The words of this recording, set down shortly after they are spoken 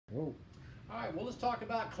All right, well, let's talk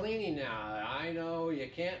about cleaning now. I know you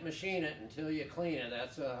can't machine it until you clean it.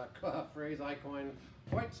 That's a phrase I coined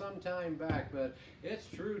quite some time back, but it's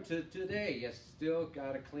true to today. You still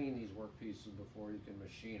got to clean these workpieces before you can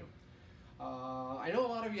machine them. I know a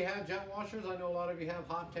lot of you have jet washers. I know a lot of you have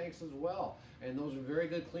hot tanks as well, and those are very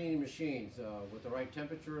good cleaning machines. With the right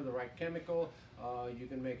temperature, the right chemical, you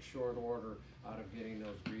can make short order out of getting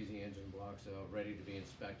those greasy engine blocks ready to be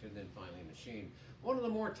inspected and then finally machined. One of the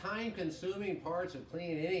more time-consuming parts of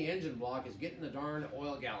cleaning any engine block is getting the darn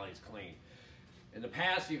oil galleys clean. In the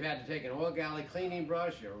past, you've had to take an oil galley cleaning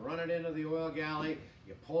brush, you run it into the oil galley,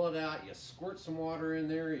 you pull it out, you squirt some water in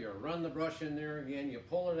there, you run the brush in there again, you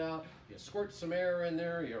pull it out, you squirt some air in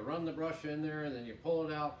there, you run the brush in there, and then you pull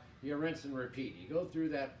it out, you rinse and repeat. You go through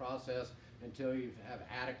that process until you have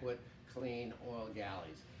adequate, clean oil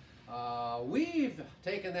galleys. We've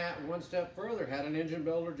taken that one step further, had an engine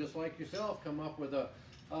builder just like yourself come up with a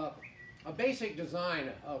basic design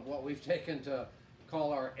of what we've taken to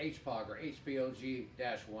call our HPOG or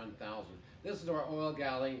HPOG-1000. This is our oil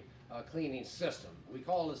galley cleaning system. We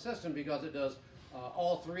call it a system because it does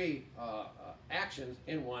all three actions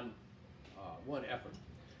in one effort.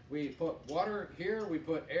 We put water here, we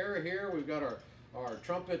put air here, we've got our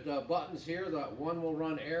trumpet buttons here. That one will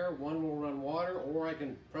run air, one will run water, or I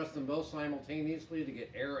can press them both simultaneously to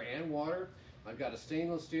get air and water. I've got a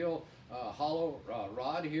stainless steel hollow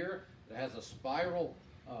rod here that has a spiral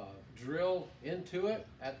drill into it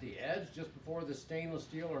at the edge just before the stainless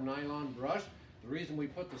steel or nylon brush. The reason we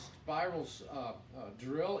put the spiral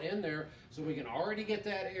drill in there so we can already get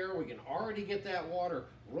that air, we can already get that water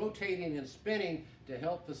rotating and spinning to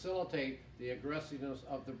help facilitate the aggressiveness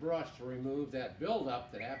of the brush to remove that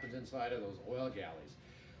buildup that happens inside of those oil galleys.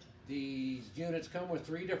 These units come with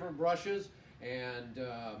 3 different brushes, and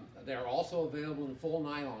they're also available in full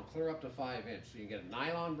nylon, clear up to 5 inch. So you can get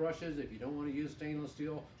nylon brushes. If you don't want to use stainless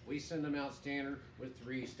steel, we send them out standard with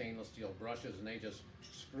 3 stainless steel brushes, and they just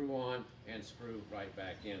screw on and screw right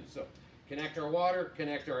back in. So connect our water,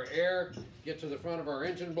 connect our air, get to the front of our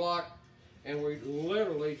engine block, and we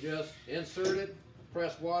literally just insert it,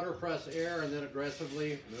 press water, press air, and then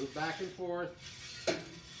aggressively move back and forth,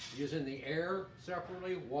 using the air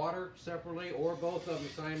separately, water separately, or both of them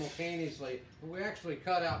simultaneously. And we actually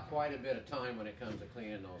cut out quite a bit of time when it comes to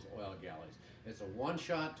cleaning those oil galleys. It's a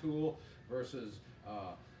one-shot tool versus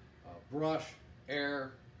brush,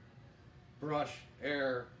 air,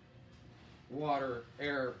 water,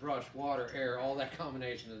 air, brush, water, air. All that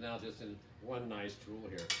combination is now just in one nice tool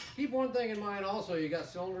here. Keep one thing in mind also, you got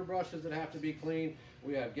cylinder brushes that have to be cleaned.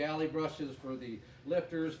 We have galley brushes for the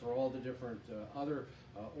lifters, for all the different other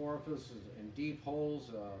orifices and deep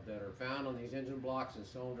holes that are found on these engine blocks and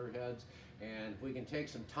cylinder heads. And if we can take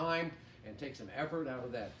some time and take some effort out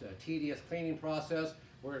of that tedious cleaning process,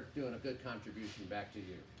 we're doing a good contribution back to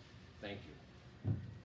you.